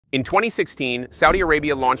In 2016, Saudi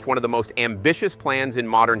Arabia launched one of the most ambitious plans in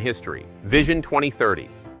modern history, Vision 2030.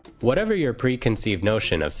 Whatever your preconceived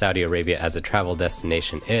notion of Saudi Arabia as a travel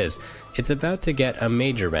destination is, it's about to get a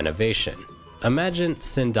major renovation. Imagine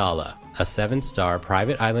Sindala, a 7-star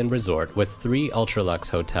private island resort with 3 ultra-luxe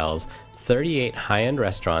hotels, 38 high-end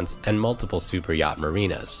restaurants, and multiple super yacht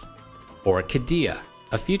marinas. Or Qiddiya,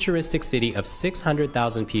 a futuristic city of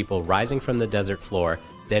 600,000 people rising from the desert floor,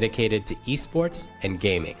 dedicated to esports and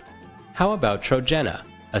gaming. How about Trojena,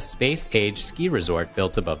 a space-age ski resort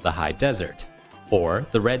built above the high desert? Or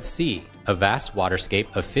the Red Sea, a vast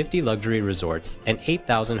waterscape of 50 luxury resorts and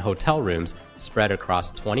 8,000 hotel rooms spread across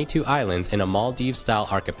 22 islands in a Maldives-style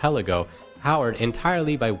archipelago powered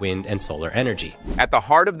entirely by wind and solar energy. At the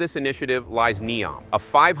heart of this initiative lies Neom, a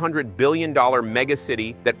 $500 billion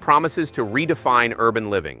megacity that promises to redefine urban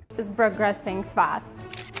living. It's progressing fast.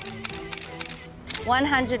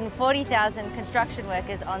 140,000 construction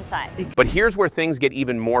workers on site. But here's where things get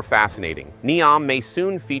even more fascinating. Neom may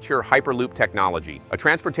soon feature Hyperloop technology, a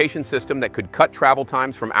transportation system that could cut travel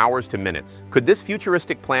times from hours to minutes. Could this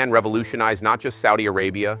futuristic plan revolutionize not just Saudi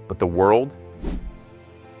Arabia, but the world?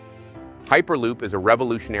 Hyperloop is a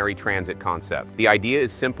revolutionary transit concept. The idea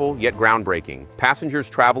is simple yet groundbreaking. Passengers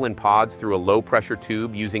travel in pods through a low-pressure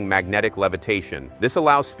tube using magnetic levitation. This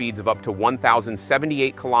allows speeds of up to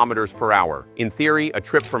 1,078 kilometers per hour. In theory, a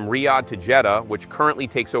trip from Riyadh to Jeddah, which currently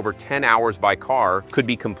takes over 10 hours by car, could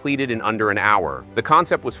be completed in under an hour. The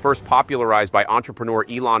concept was first popularized by entrepreneur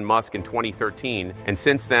Elon Musk in 2013, and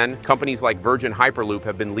since then, companies like Virgin Hyperloop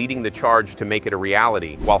have been leading the charge to make it a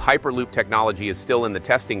reality. While Hyperloop technology is still in the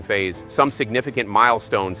testing phase, some significant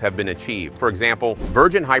milestones have been achieved. For example,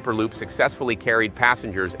 Virgin Hyperloop successfully carried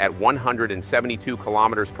passengers at 172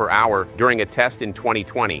 kilometers per hour during a test in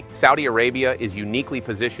 2020. Saudi Arabia is uniquely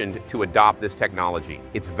positioned to adopt this technology.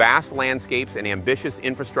 Its vast landscapes and ambitious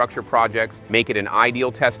infrastructure projects make it an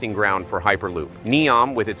ideal testing ground for Hyperloop.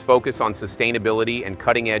 Neom, with its focus on sustainability and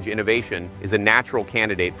cutting-edge innovation, is a natural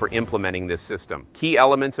candidate for implementing this system. Key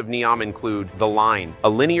elements of Neom include the Line, a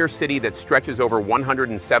linear city that stretches over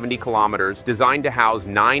 170 kilometers, designed to house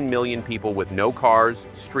 9 million people with no cars,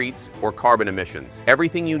 streets, or carbon emissions.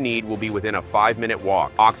 Everything you need will be within a 5-minute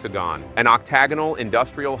walk. Oxagon, an octagonal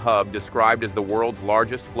industrial hub described as the world's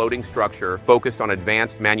largest floating structure focused on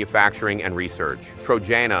advanced manufacturing and research.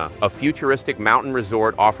 Trojena, a futuristic mountain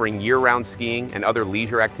resort offering year-round skiing and other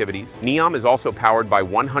leisure activities. Neom is also powered by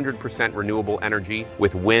 100% renewable energy,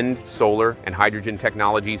 with wind, solar, and hydrogen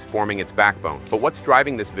technologies forming its backbone. But what's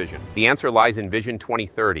driving this vision? The answer lies in Vision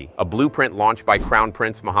 2030, a blueprint launched by Crown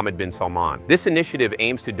Prince Mohammed bin Salman. This initiative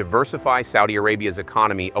aims to diversify Saudi Arabia's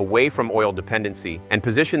economy away from oil dependency and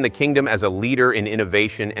position the kingdom as a leader in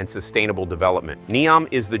innovation and sustainable development. Neom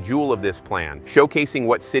is the jewel of this plan, showcasing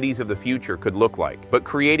what cities of the future could look like. But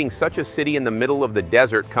creating such a city in the middle of the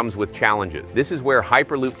desert comes with challenges. This is where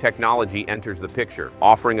Hyperloop technology enters the picture,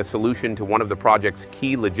 offering a solution to one of the project's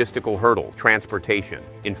key logistical hurdles: transportation.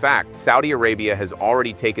 In fact, Saudi Arabia has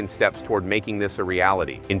already taken steps toward making this a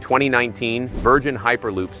reality. In 2019, Virgin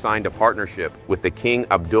Hyperloop signed a partnership with the King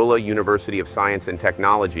Abdullah University of Science and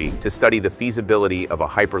Technology to study the feasibility of a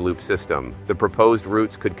Hyperloop system. The proposed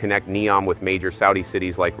routes could connect Neom with major Saudi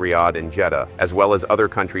cities like Riyadh and Jeddah, as well as other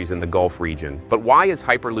countries in the Gulf region. But why is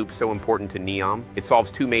Hyperloop so important to Neom? It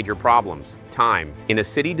solves 2 major problems. Time. In a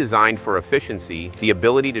city designed for efficiency, the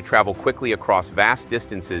ability to travel quickly across vast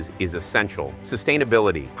distances is essential.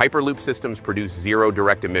 Sustainability. Hyperloop systems produce 0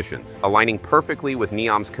 direct emissions, aligning perfectly with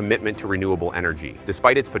Neom's commitment to renewable energy.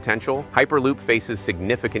 Despite its potential, Hyperloop faces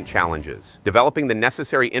significant challenges. Developing the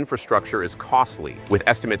necessary infrastructure is costly, with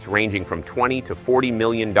estimates ranging from $20 to $40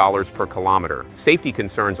 million per kilometer. Safety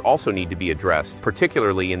concerns also need to be addressed,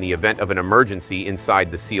 particularly in the event of an emergency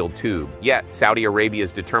inside the sealed tube. Yet, Saudi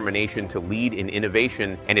Arabia's determination to lead in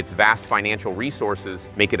innovation and its vast financial resources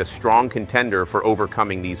make it a strong contender for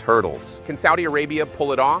overcoming these hurdles. Can Saudi Arabia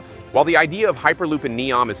pull it off? While the idea of Hyperloop in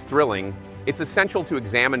Neom is thrilling, it's essential to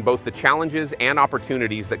examine both the challenges and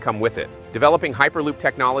opportunities that come with it. Developing Hyperloop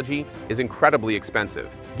technology is incredibly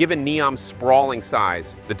expensive. Given Neom's sprawling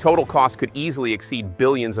size, the total cost could easily exceed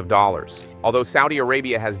billions of dollars. Although Saudi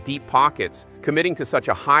Arabia has deep pockets, committing to such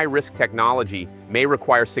a high-risk technology may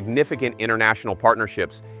require significant international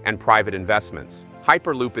partnerships and private investments.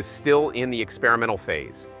 Hyperloop is still in the experimental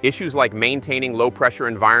phase. Issues like maintaining low-pressure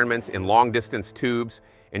environments in long-distance tubes,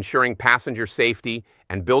 ensuring passenger safety,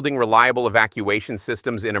 and building reliable evacuation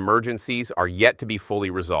systems in emergencies are yet to be fully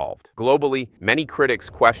resolved. Globally, many critics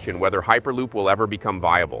question whether Hyperloop will ever become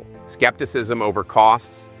viable. Skepticism over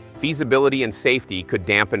costs, Feasibility and safety could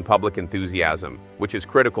dampen public enthusiasm, which is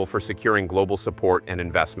critical for securing global support and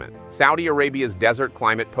investment. Saudi Arabia's desert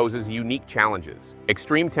climate poses unique challenges.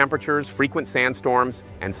 Extreme temperatures, frequent sandstorms,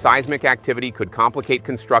 and seismic activity could complicate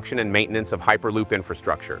construction and maintenance of Hyperloop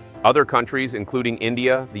infrastructure. Other countries, including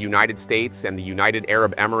India, the United States, and the United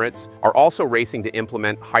Arab Emirates, are also racing to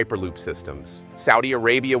implement Hyperloop systems. Saudi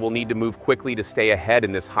Arabia will need to move quickly to stay ahead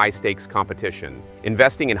in this high-stakes competition.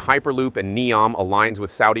 Investing in Hyperloop and Neom aligns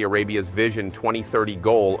with Saudi Arabia's Vision 2030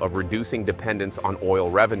 goal of reducing dependence on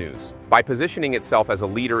oil revenues. By positioning itself as a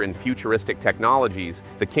leader in futuristic technologies,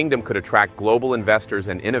 the kingdom could attract global investors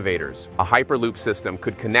and innovators. A Hyperloop system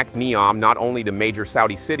could connect Neom not only to major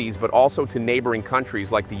Saudi cities but also to neighboring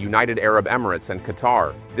countries like the United Arab Emirates and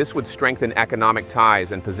Qatar. This would strengthen economic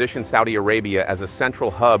ties and position Saudi Arabia as a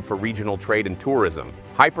central hub for regional trade and tourism.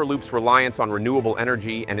 Hyperloop's reliance on renewable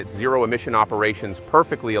energy and its zero-emission operations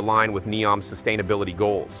perfectly align with Neom's sustainability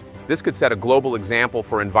goals. This could set a global example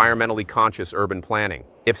for environmentally conscious urban planning.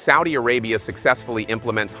 If Saudi Arabia successfully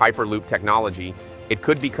implements Hyperloop technology, it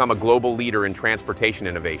could become a global leader in transportation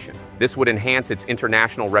innovation. This would enhance its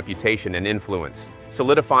international reputation and influence,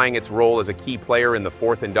 solidifying its role as a key player in the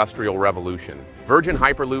fourth industrial revolution. Virgin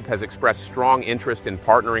Hyperloop has expressed strong interest in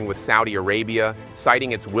partnering with Saudi Arabia,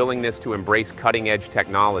 citing its willingness to embrace cutting-edge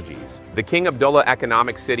technologies. The King Abdullah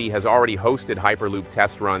Economic City has already hosted Hyperloop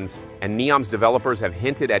test runs, and Neom's developers have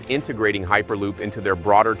hinted at integrating Hyperloop into their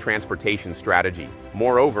broader transportation strategy.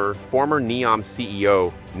 Moreover, former Neom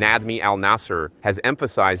CEO, Nadmi Al-Nasser, has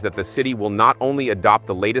emphasized that the city will not only adopt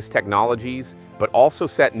the latest technologies, but also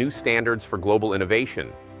set new standards for global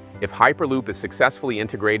innovation. If Hyperloop is successfully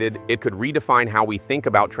integrated, it could redefine how we think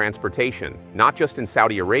about transportation, not just in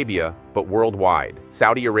Saudi Arabia, but worldwide.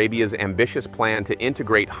 Saudi Arabia's ambitious plan to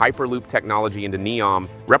integrate Hyperloop technology into Neom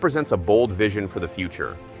represents a bold vision for the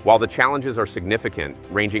future. While the challenges are significant,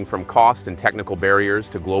 ranging from cost and technical barriers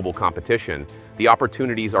to global competition, the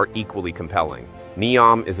opportunities are equally compelling.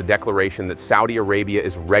 Neom is a declaration that Saudi Arabia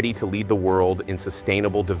is ready to lead the world in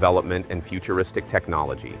sustainable development and futuristic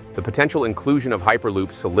technology. The potential inclusion of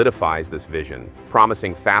Hyperloop solidifies this vision,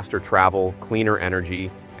 promising faster travel, cleaner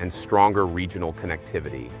energy, and stronger regional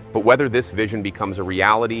connectivity. But whether this vision becomes a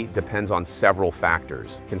reality depends on several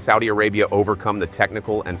factors. Can Saudi Arabia overcome the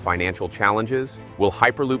technical and financial challenges? Will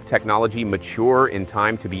Hyperloop technology mature in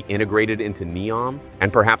time to be integrated into Neom?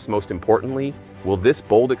 And perhaps most importantly, will this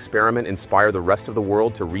bold experiment inspire the rest of the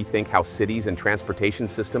world to rethink how cities and transportation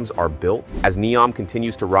systems are built? As Neom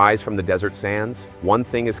continues to rise from the desert sands, one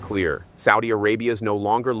thing is clear: Saudi Arabia is no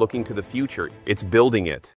longer looking to the future, it's building it.